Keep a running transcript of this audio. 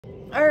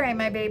All right,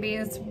 my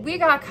babies, we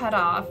got cut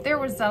off. There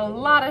was a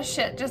lot of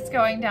shit just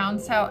going down.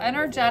 So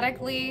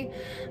energetically,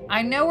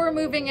 I know we're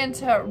moving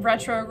into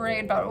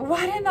retrograde, but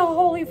what in the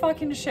holy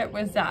fucking shit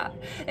was that?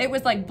 It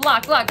was like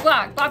block, block,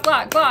 block, block,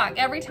 block, block.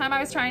 Every time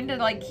I was trying to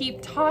like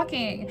keep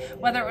talking,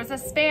 whether it was a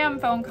spam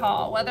phone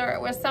call, whether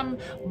it was some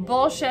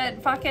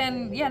bullshit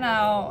fucking, you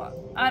know,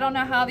 I don't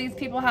know how these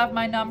people have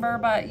my number,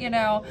 but you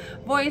know,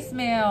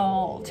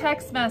 voicemail,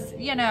 text mess,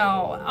 you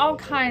know, all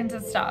kinds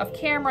of stuff.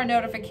 Camera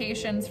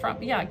notifications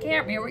from, yeah,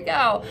 here we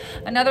go.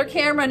 Another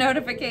camera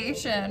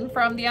notification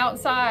from the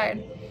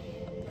outside.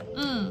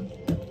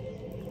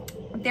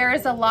 There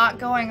is a lot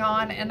going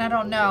on, and I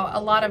don't know,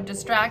 a lot of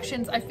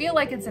distractions. I feel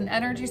like it's an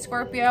energy,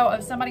 Scorpio,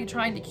 of somebody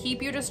trying to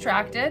keep you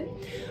distracted,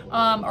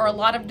 or a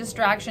lot of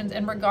distractions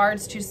in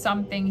regards to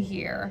something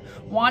here.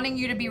 Wanting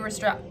you to be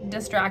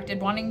distracted,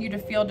 wanting you to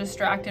feel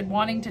distracted,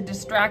 wanting to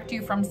distract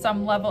you from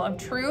some level of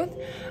truth.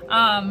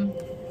 And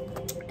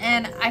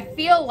I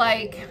feel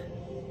like,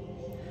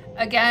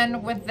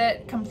 again, with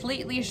it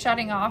completely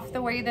shutting off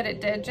the way that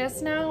it did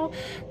just now,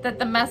 that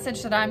the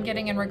message that I'm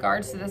getting in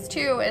regards to this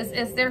too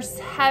is there's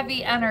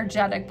heavy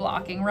energetic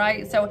blocking,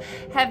 right? So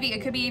heavy,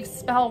 it could be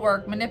spell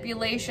work,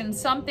 manipulation,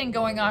 something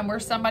going on where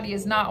somebody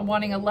is not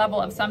wanting a level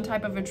of some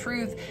type of a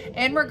truth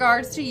in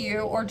regards to you,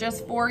 or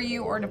just for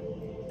you, or to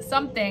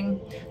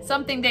something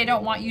they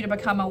don't want you to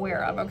become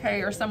aware of,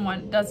 okay? Or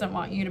someone doesn't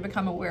want you to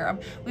become aware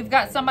of. We've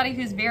got somebody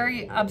who's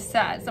very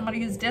upset,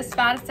 somebody who's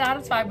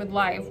dissatisfied with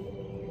life.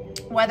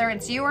 Whether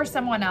it's you or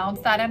someone else,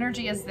 that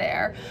energy is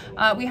there.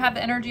 We have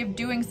the energy of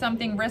doing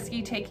something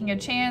risky, taking a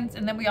chance,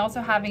 and then we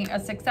also having a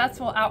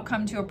successful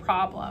outcome to a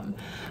problem.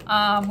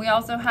 We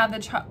also have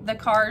the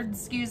cards,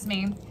 excuse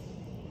me,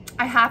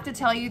 I have to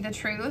tell you the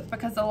truth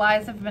because the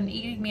lies have been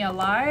eating me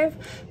alive.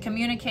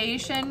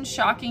 Communication,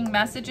 shocking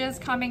messages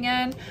coming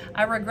in.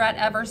 I regret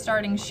ever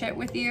starting shit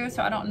with you.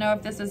 So I don't know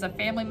if this is a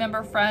family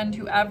member, friend,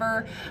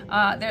 whoever.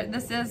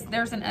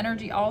 There's an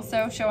energy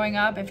also showing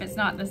up. If it's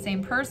not the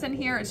same person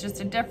here, it's just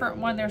a different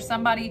one. There's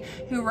somebody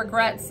who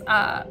regrets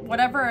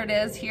whatever it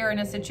is here in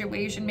a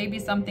situation. Maybe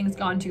something's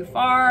gone too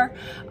far.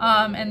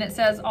 And it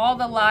says all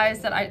the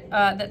lies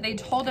that they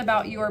told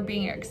about you are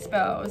being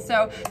exposed.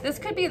 So this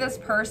could be this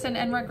person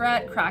in regret,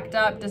 cracked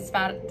up,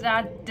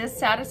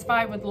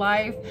 dissatisfied with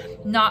life,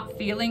 not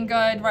feeling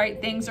good,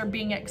 right? Things are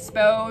being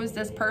exposed.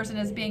 This person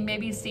is being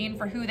maybe seen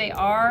for who they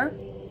are.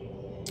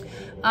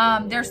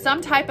 There's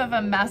some type of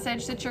a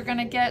message that you're going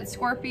to get,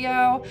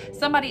 Scorpio.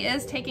 Somebody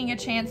is taking a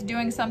chance,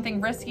 doing something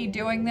risky,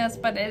 doing this,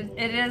 but it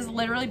is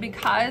literally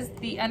because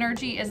the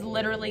energy is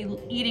literally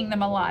eating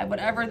them alive.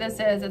 Whatever this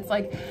is, it's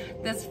like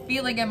this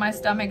feeling in my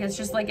stomach. It's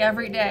just like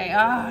every day.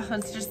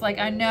 It's just like,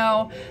 I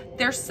know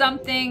there's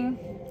something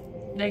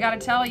they got to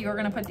tell you, we're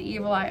going to put the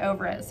evil eye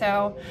over it.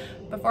 So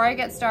before I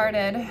get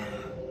started,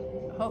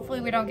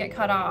 hopefully we don't get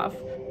cut off.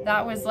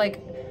 That was like,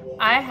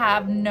 I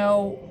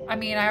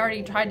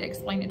already tried to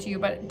explain it to you,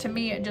 but to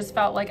me, it just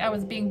felt like I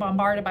was being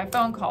bombarded by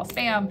phone calls,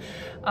 spam,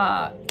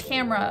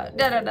 camera,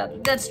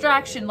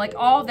 distraction, like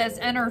all this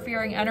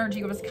interfering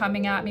energy was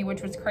coming at me,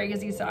 which was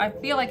crazy. So I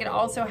feel like it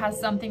also has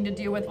something to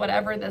do with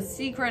whatever the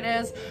secret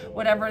is,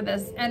 whatever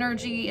this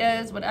energy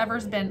is,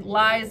 whatever's been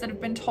lies that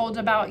have been told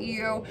about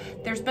you.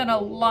 There's been a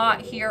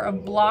lot here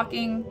of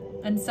blocking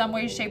in some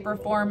way, shape, or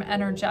form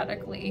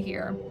energetically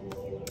here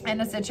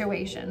in a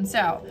situation.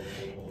 So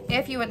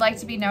if you would like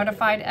to be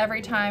notified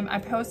every time I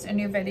post a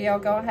new video,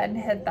 go ahead and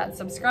hit that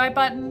subscribe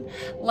button.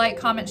 Like,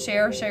 comment,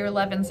 share your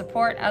love and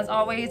support. As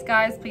always,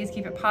 guys, please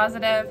keep it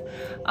positive.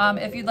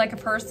 If you'd like a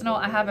personal,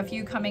 I have a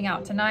few coming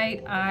out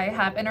tonight. I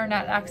have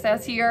internet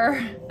access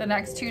here the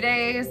next 2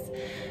 days.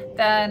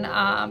 Then,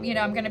 you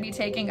know, I'm going to be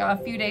taking a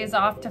few days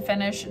off to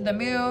finish the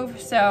move.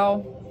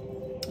 So,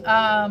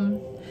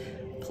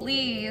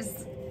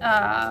 please,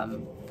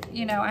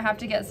 you know, I have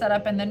to get set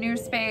up in the new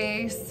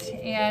space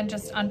and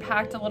just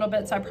unpacked a little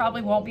bit. So I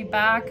probably won't be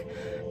back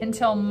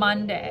until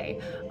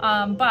Monday.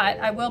 But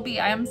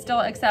I am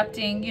still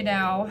accepting, you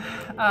know,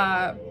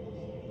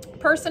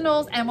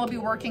 personals, and we'll be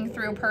working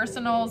through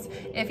personals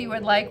if you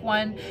would like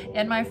one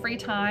in my free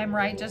time,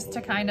 right? Just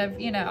to kind of,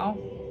 you know,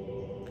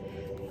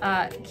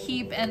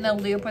 keep in the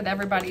loop with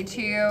everybody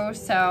too.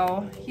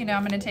 So, you know,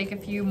 I'm going to take a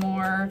few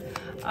more.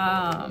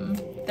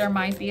 There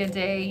might be a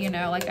day, you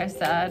know, like I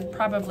said,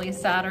 probably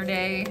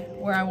Saturday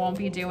where I won't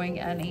be doing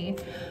any,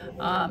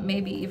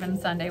 maybe even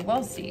Sunday,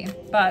 we'll see.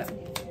 But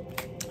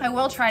I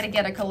will try to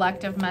get a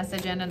collective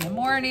message in the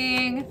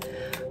morning,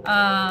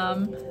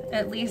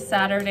 at least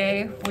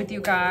Saturday with you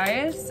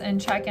guys,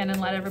 and check in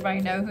and let everybody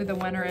know who the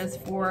winner is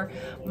for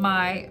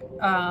my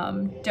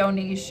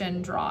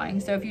donation drawing.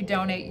 So if you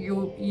donate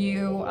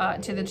you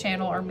to the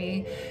channel or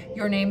me,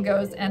 your name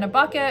goes in a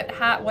bucket,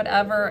 hat,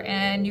 whatever,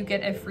 and you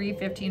get a free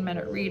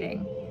 15-minute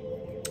reading.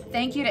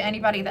 Thank you to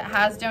anybody that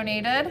has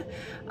donated.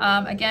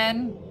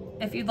 Again,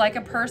 if you'd like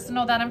a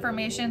personal, that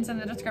information's in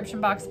the description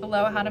box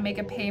below, how to make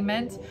a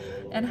payment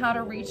and how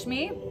to reach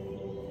me.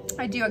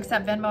 I do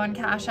accept Venmo and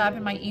Cash App,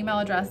 and my email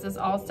address is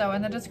also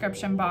in the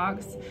description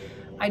box.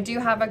 I do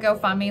have a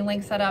GoFundMe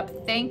link set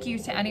up. Thank you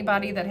to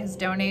anybody that has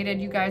donated.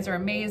 You guys are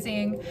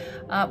amazing.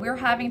 We're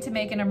having to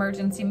make an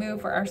emergency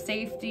move for our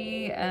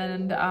safety,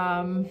 and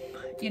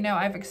you know,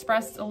 I've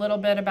expressed a little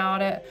bit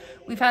about it.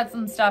 We've had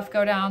some stuff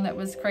go down that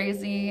was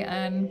crazy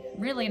and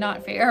really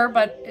not fair,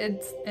 but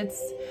it's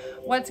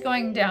what's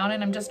going down,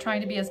 and I'm just trying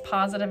to be as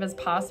positive as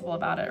possible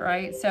about it,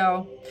 right?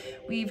 So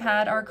we've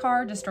had our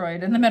car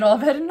destroyed in the middle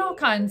of it and all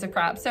kinds of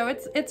crap. So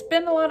it's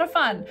been a lot of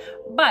fun,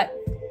 but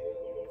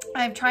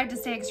I've tried to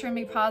stay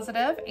extremely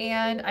positive,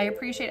 and I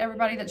appreciate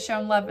everybody that's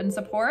shown love and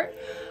support.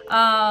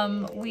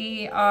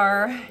 We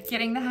are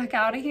getting the heck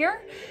out of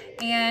here,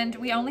 and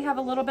we only have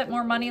a little bit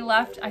more money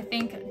left, I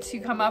think, to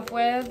come up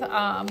with.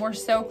 We're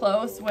so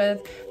close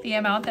with the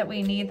amount that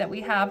we need, that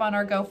we have on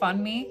our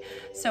GoFundMe.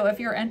 So if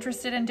you're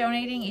interested in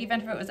donating,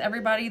 even if it was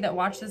everybody that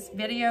watched this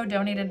video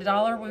donated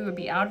 $1, we would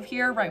be out of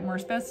here right when we're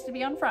supposed to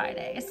be on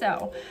Friday.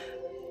 So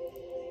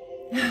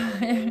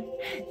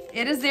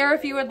it is there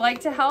if you would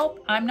like to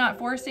help. I'm not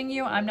forcing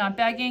you. I'm not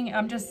begging.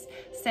 I'm just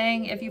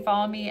saying, if you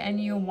follow me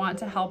and you want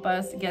to help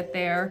us get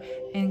there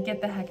and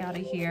get the heck out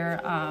of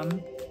here,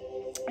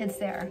 it's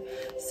there.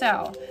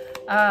 So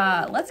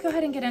let's go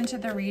ahead and get into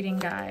the reading,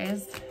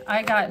 guys.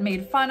 I got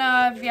made fun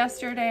of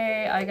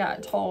yesterday. I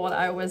got told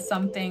I was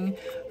something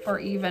for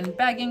even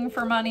begging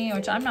for money,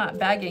 which I'm not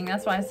begging.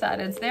 That's why I said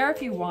it's there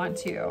if you want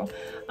to.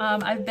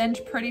 I've been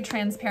pretty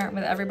transparent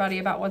with everybody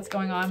about what's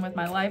going on with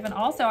my life. And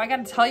also, I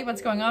got to tell you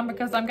what's going on,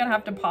 because I'm going to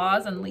have to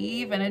pause and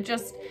leave. And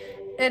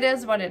it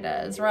is what it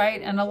is,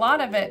 right? And a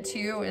lot of it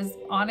too is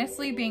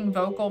honestly being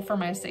vocal for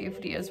my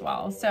safety as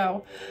well.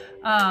 So,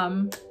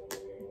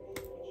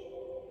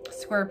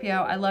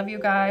 Scorpio, I love you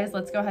guys.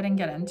 Let's go ahead and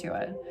get into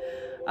it.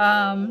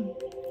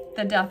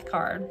 The Death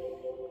card.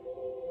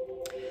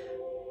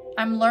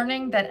 I'm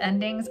learning that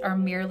endings are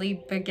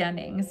merely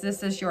beginnings.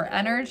 This is your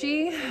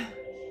energy.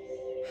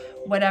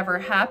 Whatever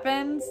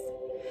happens,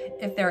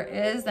 if there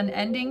is an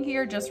ending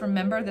here, just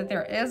remember that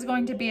there is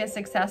going to be a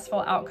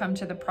successful outcome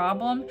to the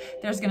problem.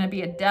 There's going to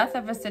be a death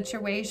of a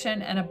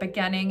situation and a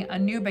beginning, a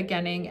new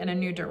beginning, and a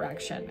new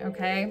direction,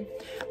 okay?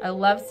 I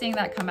love seeing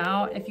that come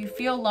out. If you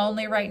feel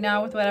lonely right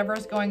now with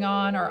whatever's going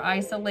on, or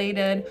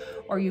isolated,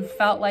 or you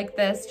felt like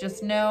this,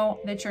 just know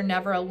that you're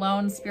never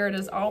alone. Spirit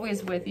is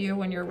always with you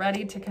when you're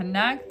ready to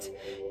connect.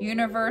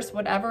 Universe,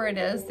 whatever it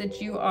is that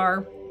you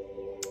are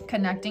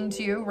connecting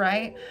to,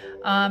 right?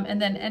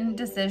 And then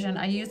indecision.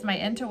 I use my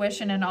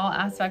intuition in all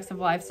aspects of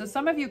life. So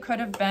some of you could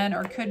have been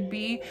or could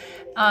be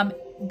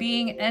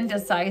being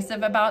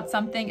indecisive about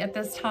something at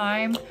this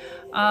time.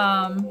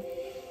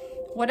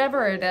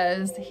 Whatever it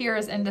is, here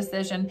is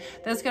indecision.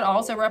 This could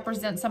also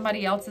represent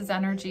somebody else's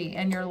energy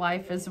in your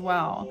life as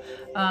well.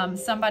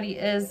 Somebody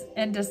is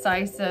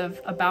indecisive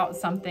about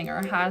something,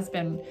 or has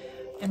been,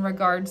 in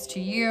regards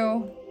to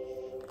you,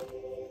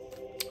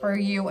 or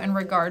you in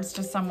regards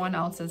to someone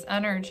else's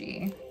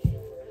energy.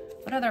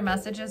 What other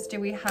messages do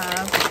we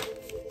have?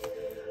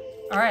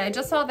 All right, I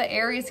just saw the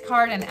Aries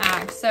card and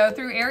act. So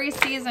through Aries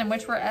season,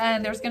 which we're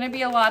in, there's going to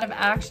be a lot of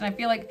action. I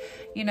feel like,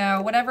 you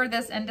know, whatever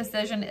this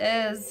indecision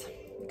is,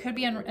 could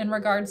be in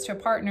regards to a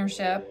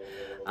partnership.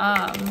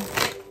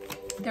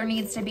 There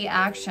needs to be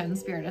action,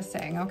 Spirit is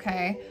saying,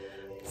 okay?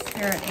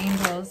 Spirit,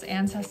 angels,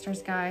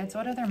 ancestors, guides.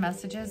 What other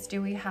messages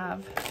do we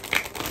have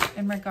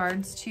in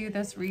regards to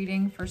this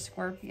reading for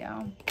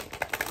Scorpio?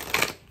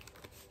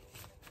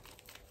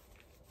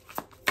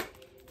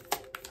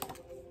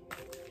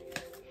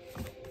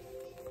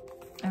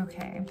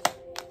 Okay.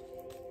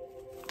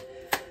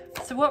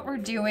 So what we're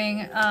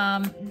doing,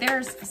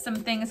 there's some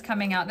things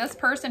coming out. This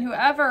person,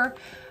 whoever,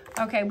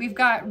 okay, we've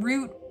got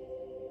root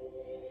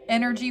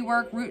energy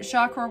work, root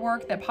chakra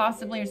work, that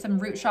possibly some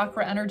root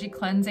chakra energy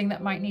cleansing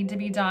that might need to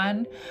be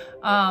done.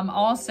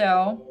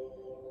 Also,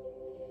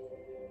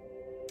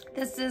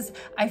 this is,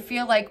 I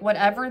feel like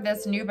whatever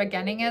this new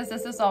beginning is,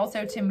 this is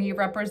also to me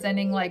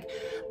representing like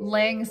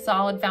laying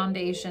solid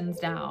foundations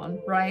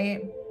down,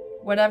 right?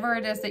 Whatever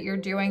it is that you're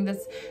doing,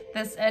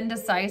 this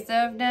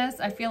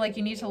indecisiveness, I feel like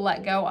you need to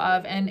let go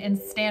of and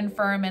stand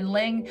firm and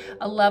laying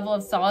a level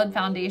of solid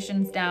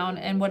foundations down,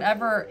 and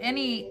whatever,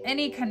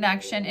 any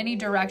connection, any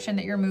direction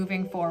that you're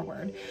moving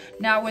forward.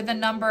 Now with the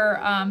number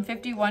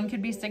 51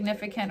 could be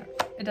significant.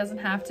 It doesn't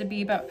have to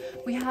be, but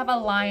we have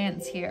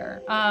alliance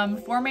here.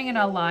 Forming an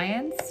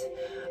alliance.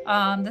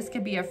 This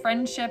could be a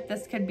friendship.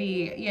 This could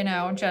be, you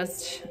know,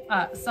 just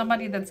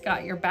somebody that's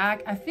got your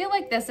back. I feel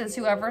like this is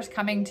whoever's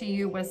coming to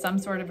you with some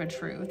sort of a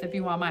truth, if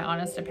you want my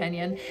honest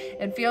opinion.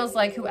 It feels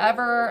like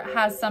whoever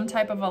has some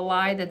type of a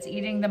lie that's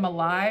eating them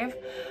alive.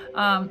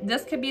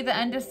 This could be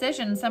the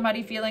indecision,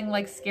 somebody feeling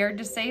like scared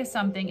to say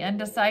something,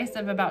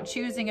 indecisive about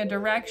choosing a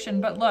direction.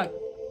 But look,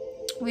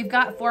 we've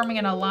got forming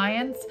an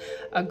alliance,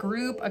 a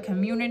group, a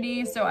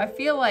community. So I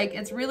feel like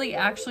it's really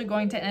actually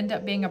going to end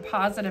up being a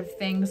positive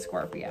thing,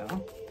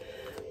 Scorpio.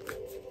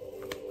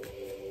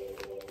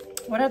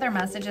 What other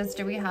messages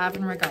do we have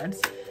in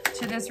regards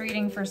to this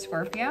reading for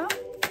Scorpio?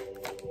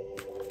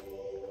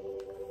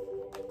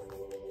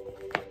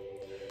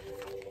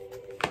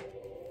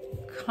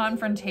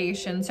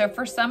 Confrontation. So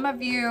for some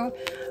of you,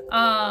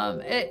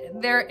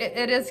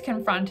 it is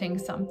confronting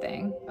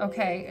something.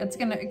 Okay,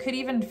 it could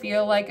even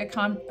feel like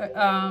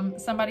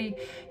somebody,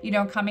 you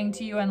know, coming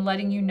to you and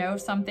letting you know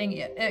something.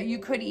 You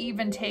could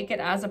even take it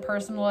as a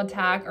personal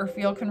attack or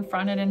feel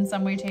confronted in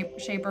some way,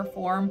 shape or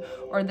form,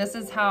 or this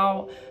is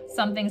how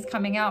something's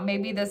coming out.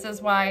 Maybe this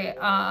is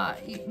why,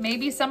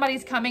 maybe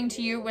somebody's coming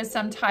to you with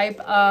some type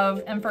of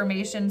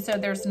information, so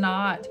there's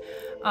not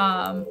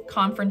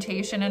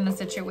confrontation in a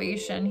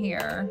situation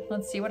here.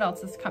 Let's see what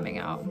else is coming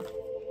out.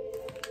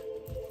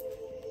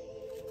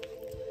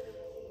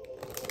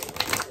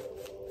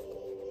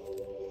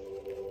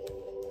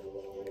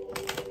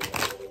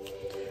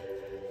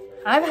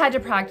 I've had to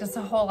practice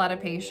a whole lot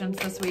of patience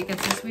this week.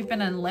 It's just we've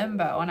been in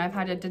limbo, and I've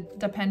had to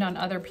depend on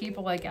other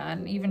people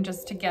again, even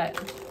just to get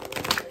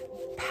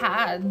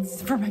pads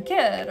for my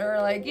kid,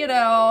 or like, you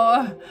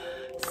know,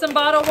 some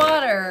bottled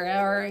water,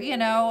 or, you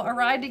know, a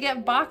ride to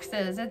get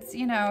boxes. It's,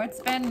 you know,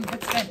 it's been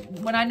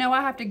when I know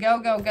I have to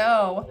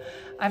go,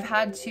 I've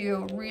had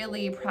to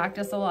really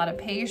practice a lot of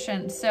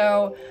patience.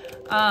 So,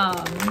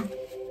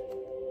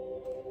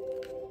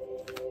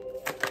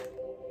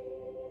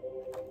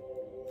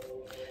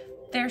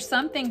 there's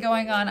something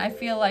going on, I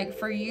feel like,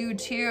 for you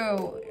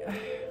too.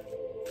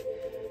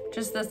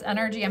 Just this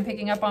energy I'm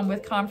picking up on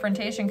with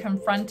confrontation,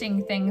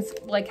 confronting things,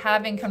 like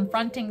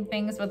confronting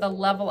things with a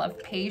level of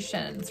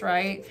patience,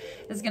 right?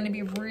 Is going to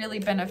be really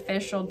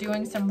beneficial.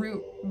 Doing some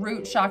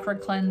root chakra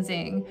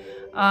cleansing.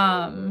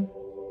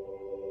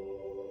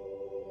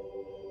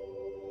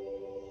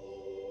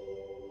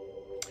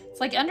 It's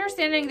like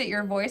understanding that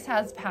your voice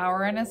has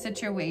power in a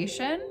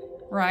situation,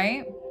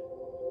 right?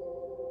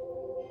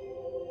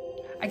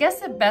 I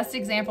guess the best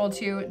example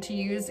to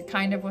use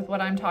kind of with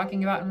what I'm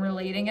talking about and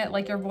relating it,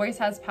 like your voice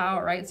has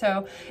power, right?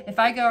 So if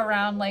I go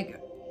around like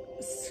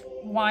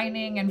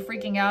whining and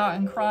freaking out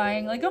and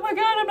crying, like, oh my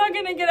God, I'm not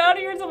gonna get out of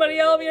here, somebody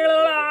help me,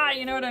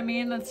 you know what I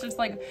mean? That's just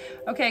like,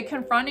 okay,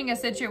 confronting a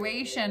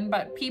situation,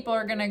 but people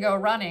are gonna go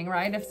running,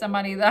 right? If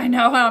somebody that I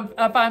know,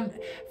 if I'm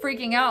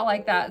freaking out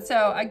like that.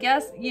 So I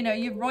guess, you know,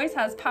 your voice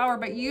has power,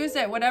 but use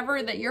it,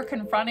 whatever that you're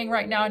confronting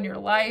right now in your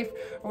life,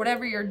 or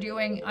whatever you're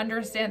doing,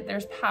 understand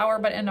there's power,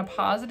 but in a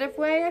positive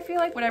way. I feel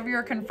like whatever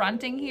you're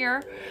confronting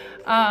here,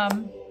 I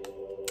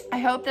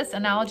hope this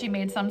analogy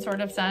made some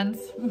sort of sense.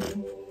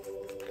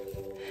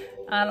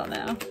 I don't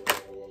know.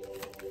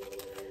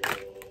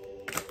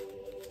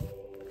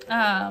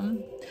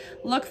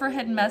 Look for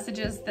hidden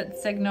messages that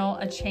signal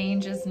a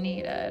change is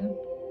needed.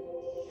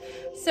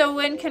 So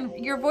when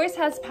your voice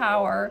has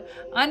power,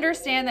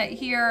 understand that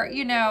here,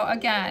 you know,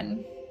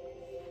 again,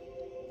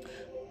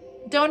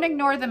 don't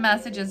ignore the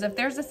messages. If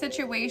there's a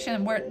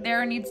situation where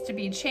there needs to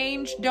be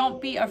change,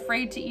 don't be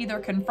afraid to either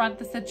confront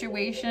the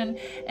situation.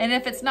 And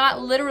if it's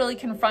not literally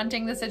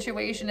confronting the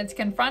situation, it's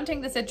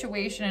confronting the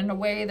situation in a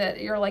way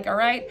that you're like, all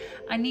right,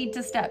 I need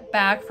to step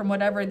back from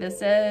whatever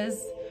this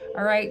is.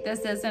 All right, this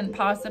isn't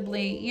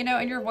possibly, you know,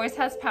 and your voice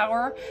has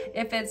power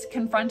if it's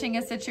confronting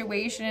a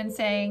situation and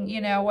saying,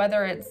 you know,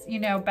 whether it's, you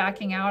know,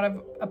 backing out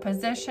of a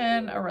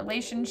position, a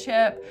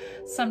relationship,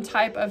 some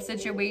type of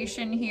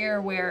situation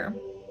here where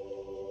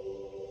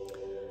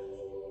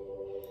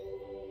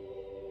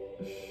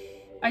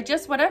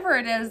whatever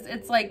it is,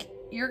 it's like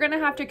you're gonna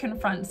have to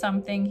confront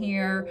something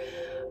here.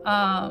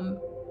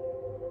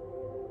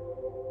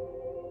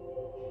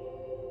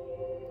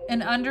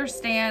 And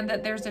understand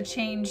that there's a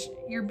change.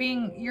 You're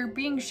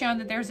being shown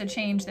that there's a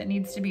change that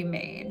needs to be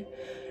made.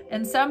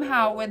 And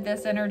somehow with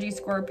this energy,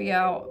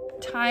 Scorpio,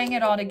 tying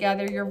it all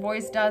together, your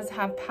voice does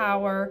have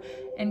power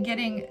in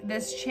getting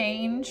this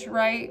change,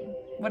 right?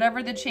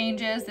 Whatever the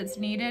change is that's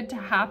needed to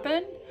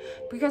happen.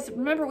 Because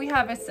remember, we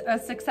have a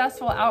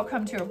successful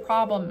outcome to a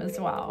problem as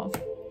well.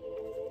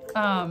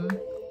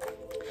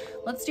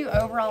 Let's do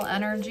overall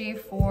energy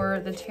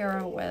for the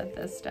tarot with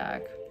this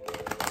deck.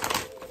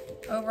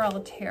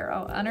 Overall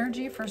tarot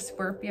energy for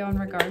Scorpio in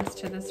regards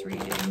to this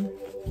reading.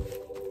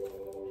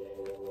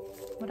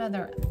 What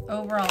other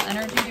overall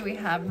energy do we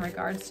have in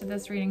regards to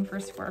this reading for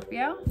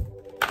Scorpio?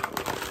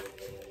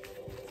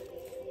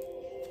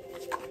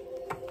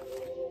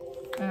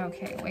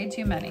 Okay, way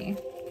too many.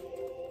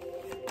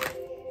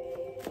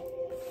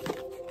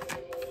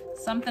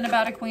 Something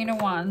about a Queen of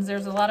Wands.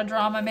 There's a lot of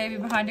drama maybe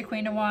behind a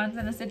Queen of Wands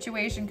in a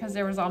situation, because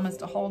there was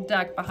almost a whole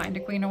deck behind a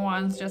Queen of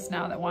Wands just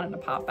now that wanted to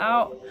pop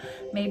out.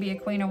 Maybe a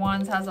Queen of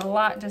Wands has a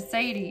lot to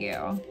say to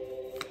you.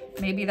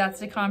 Maybe that's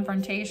the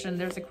confrontation.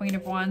 There's a Queen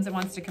of Wands that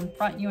wants to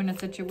confront you in a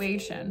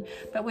situation.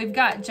 But we've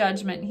got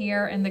Judgment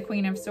here and the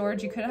Queen of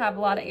Swords. You could have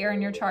a lot of air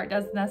in your chart.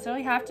 Doesn't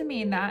necessarily have to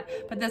mean that.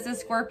 But this is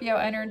Scorpio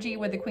energy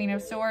with the Queen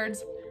of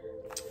Swords.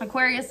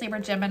 Aquarius, Libra,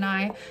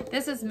 Gemini.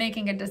 This is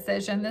making a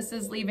decision. This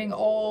is leaving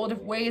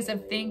old ways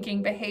of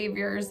thinking,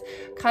 behaviors,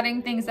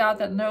 cutting things out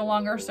that no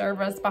longer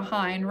serve us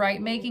behind, right?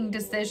 Making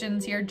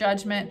decisions here,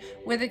 Judgment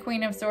with the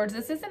Queen of Swords.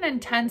 This is an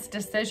intense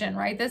decision,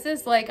 right? This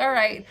is like, all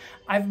right,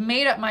 I've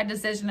made up my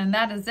decision and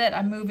that is it.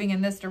 I'm moving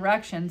in this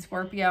direction,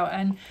 Scorpio.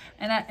 And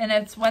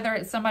it's whether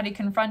it's somebody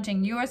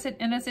confronting you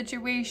in a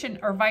situation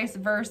or vice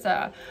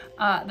versa.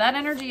 That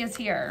energy is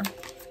here.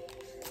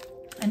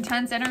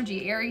 Intense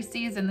energy, Aries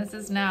season, this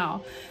is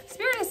now.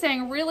 Spirit is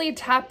saying really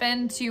tap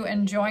into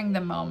enjoying the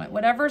moment.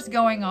 Whatever's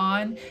going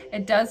on,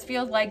 it does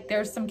feel like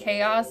there's some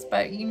chaos,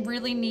 but you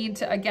really need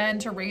to, again,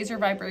 to raise your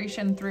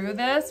vibration through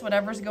this,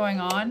 whatever's going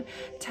on,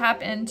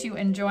 tap into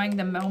enjoying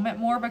the moment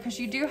more, because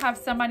you do have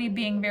somebody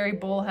being very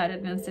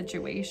bullheaded in a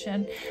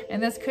situation.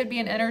 And this could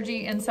be an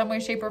energy in some way,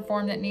 shape, or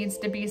form that needs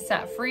to be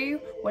set free,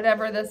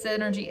 whatever this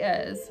energy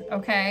is,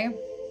 okay?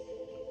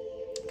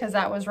 Because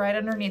that was right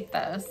underneath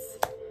this.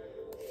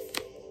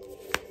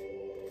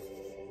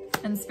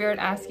 And Spirit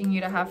asking you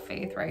to have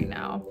faith right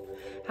now.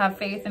 Have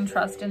faith and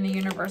trust in the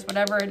universe.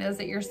 Whatever it is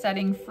that you're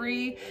setting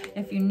free,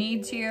 if you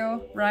need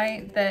to,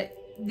 right? That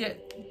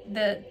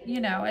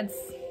you know, it's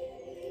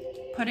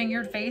putting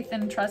your faith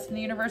and trust in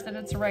the universe that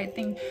it's the right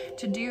thing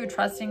to do.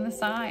 Trusting the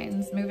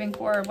signs, moving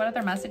forward. What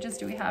other messages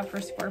do we have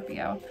for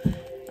Scorpio?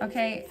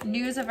 Okay,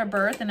 news of a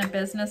birth in a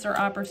business or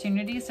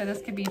opportunity. So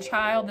this could be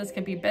child, this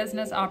could be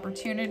business,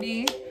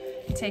 opportunity.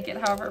 Take it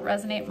however it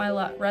resonates,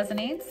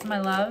 my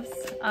loves.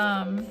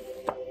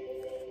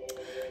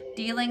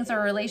 Dealings or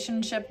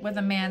relationship with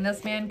a man.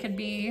 This man could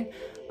be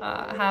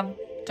have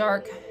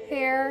dark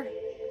hair,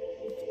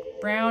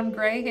 brown,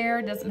 gray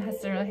hair. Doesn't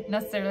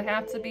necessarily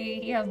have to be.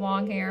 He has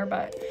long hair,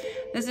 but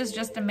this is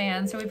just a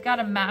man. So we've got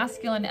a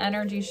masculine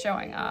energy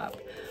showing up.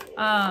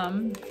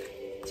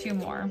 2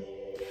 more.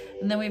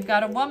 And then we've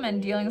got a woman,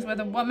 dealings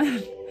with a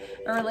woman,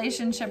 a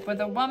relationship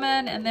with a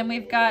woman. And then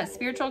we've got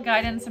spiritual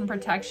guidance and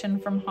protection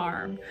from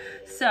harm.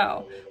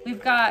 So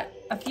we've got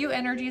a few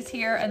energies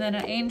here, and then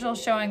an angel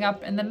showing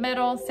up in the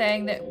middle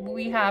saying that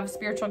we have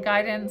spiritual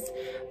guidance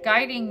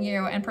guiding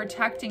you and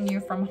protecting you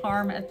from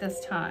harm at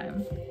this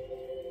time.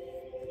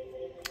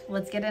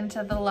 Let's get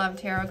into the love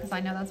tarot, because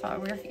I know that's why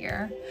we're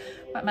here.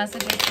 What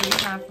messages do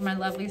we have for my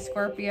lovely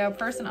Scorpio?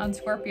 Person on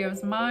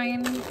Scorpio's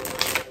mind.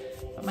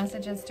 What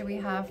messages do we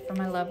have for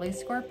my lovely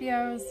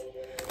Scorpios?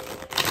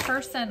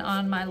 Person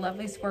on my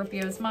lovely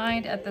Scorpio's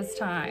mind at this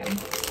time.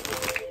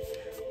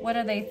 What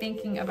are they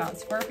thinking about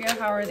Scorpio?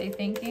 How are they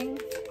thinking?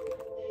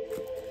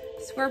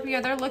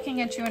 Scorpio, they're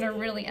looking at you in a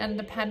really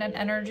independent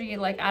energy,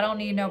 like, I don't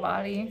need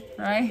nobody,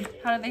 right?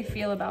 How do they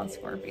feel about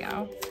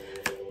Scorpio?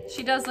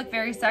 She does look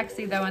very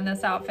sexy, though, in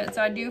this outfit.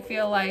 So I do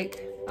feel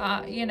like,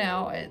 you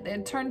know,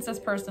 it turns this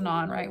person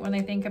on, right? When they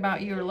think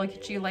about you or look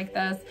at you like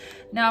this.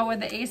 Now,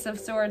 with the Ace of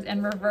Swords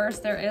in reverse,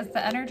 there is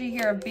the energy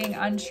here of being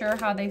unsure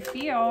how they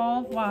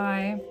feel.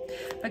 Why?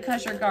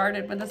 Because you're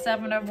guarded. With the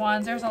 7 of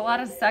Wands, there's a lot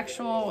of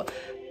sexual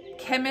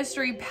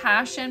chemistry,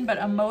 passion, but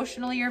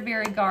emotionally you're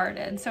very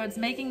guarded. So it's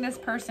making this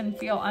person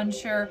feel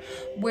unsure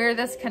where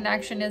this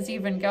connection is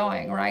even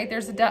going, right?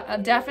 There's a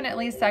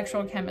definitely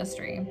sexual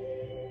chemistry.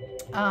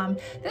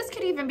 This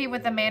could even be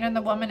with the man and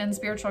the woman in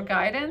spiritual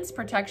guidance,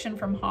 protection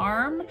from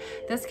harm.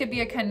 This could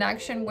be a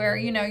connection where,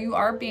 you know, you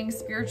are being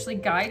spiritually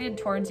guided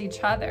towards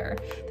each other.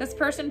 This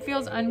person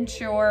feels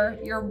unsure.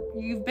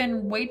 You've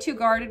been way too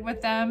guarded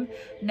with them.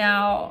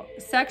 Now,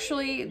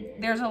 sexually,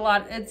 there's a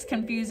lot, it's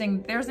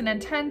confusing. There's an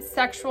intense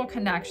sexual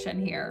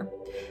connection here.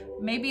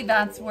 Maybe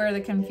that's where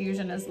the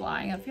confusion is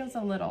lying. It feels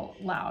a little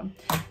loud.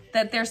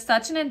 That there's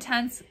such an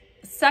intense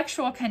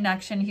sexual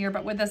connection here,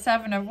 but with the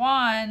 7 of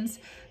Wands,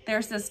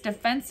 there's this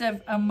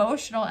defensive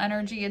emotional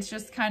energy. It's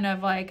just kind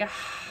of like,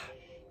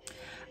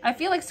 I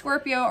feel like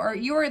Scorpio, or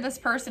you or this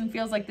person,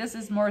 feels like this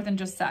is more than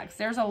just sex.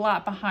 There's a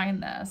lot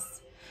behind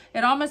this.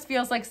 It almost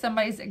feels like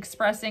somebody's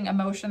expressing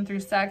emotion through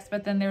sex,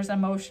 but then there's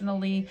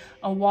emotionally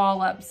a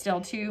wall up still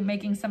too,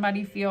 making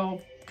somebody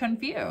feel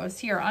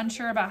confused here,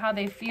 unsure about how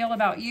they feel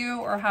about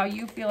you or how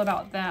you feel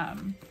about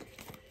them.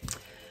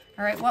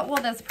 All right,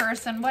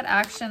 what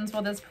actions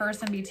will this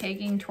person be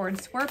taking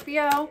towards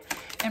Scorpio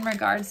in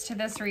regards to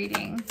this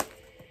reading?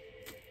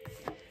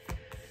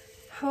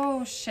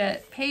 Oh,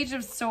 shit. Page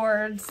of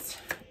Swords.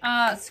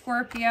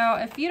 Scorpio,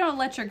 if you don't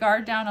let your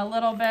guard down a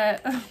little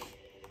bit.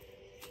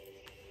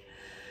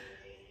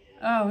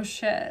 Oh,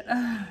 shit.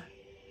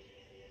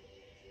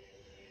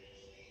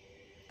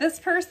 This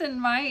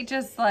person might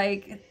just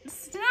like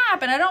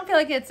snap, and I don't feel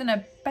like it's in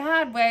a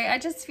bad way. I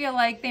just feel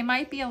like they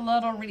might be a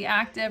little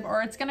reactive,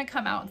 or it's going to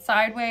come out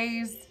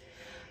sideways.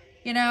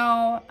 You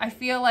know, I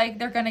feel like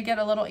they're going to get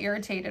a little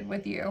irritated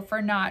with you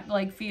for not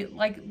like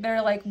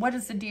they're like, what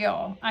is the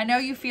deal? I know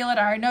you feel it.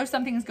 Or I know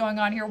something's going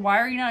on here. Why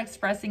are you not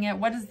expressing it?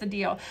 What is the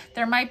deal?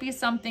 There might be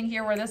something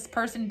here where this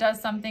person does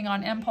something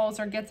on impulse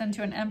or gets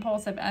into an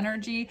impulsive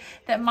energy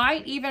that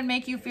might even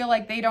make you feel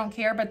like they don't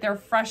care, but they're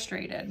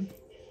frustrated.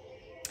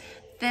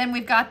 Then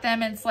we've got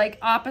them, it's like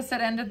opposite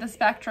end of the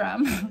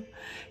spectrum,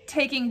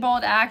 taking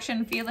bold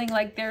action, feeling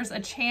like there's a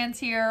chance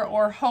here,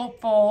 or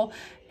hopeful,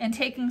 and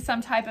taking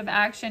some type of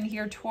action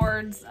here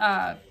towards,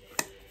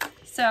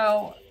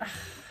 so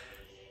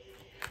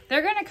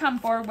they're going to come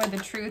forward with the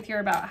truth here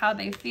about how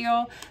they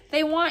feel.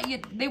 They want,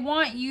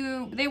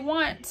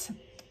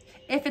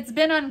 if it's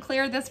been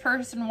unclear, this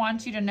person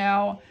wants you to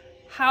know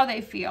how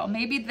they feel.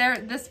 Maybe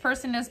this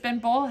person has been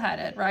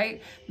bullheaded, right?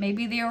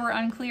 Maybe they were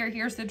unclear.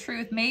 Here's the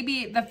truth.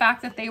 Maybe the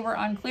fact that they were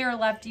unclear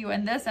left you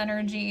in this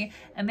energy,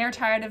 and they're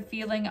tired of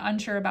feeling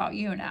unsure about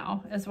you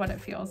now, is what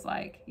it feels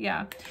like.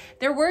 Yeah.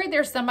 They're worried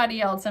there's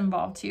somebody else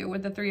involved too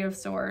with the Three of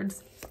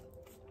Swords.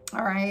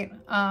 All right.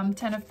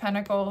 10 of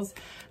Pentacles.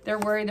 They're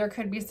worried there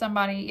could be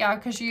somebody. Yeah,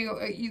 because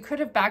you could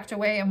have backed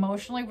away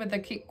emotionally with the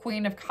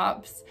Queen of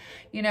Cups.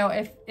 You know,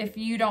 if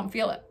you don't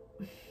feel it,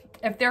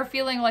 if they're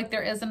feeling like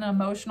there isn't an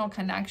emotional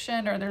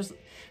connection, or there's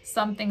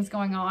some things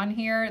going on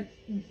here,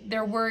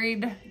 they're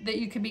worried that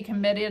you could be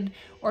committed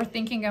or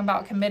thinking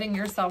about committing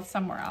yourself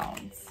somewhere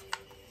else.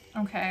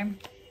 Okay.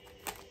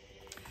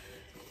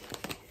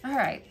 All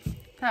right.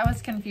 That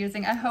was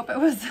confusing. I hope it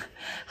was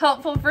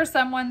helpful for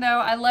someone, though.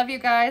 I love you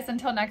guys.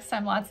 Until next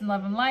time, lots of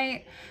love and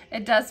light.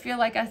 It does feel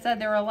like I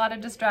said there were a lot of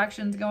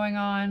distractions going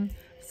on.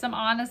 Some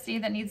honesty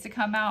that needs to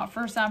come out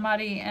for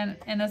somebody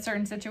in a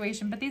certain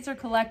situation. But these are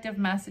collective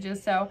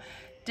messages, so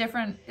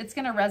different. It's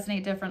going to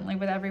resonate differently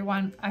with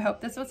everyone. I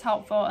hope this was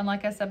helpful. And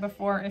like I said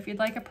before, if you'd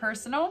like a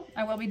personal,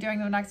 I will be doing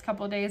them the next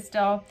couple of days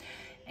still.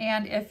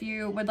 And if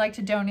you would like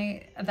to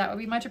donate, that would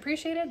be much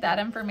appreciated. That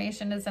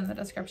information is in the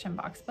description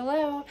box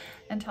below.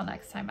 Until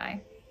next time,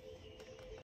 bye.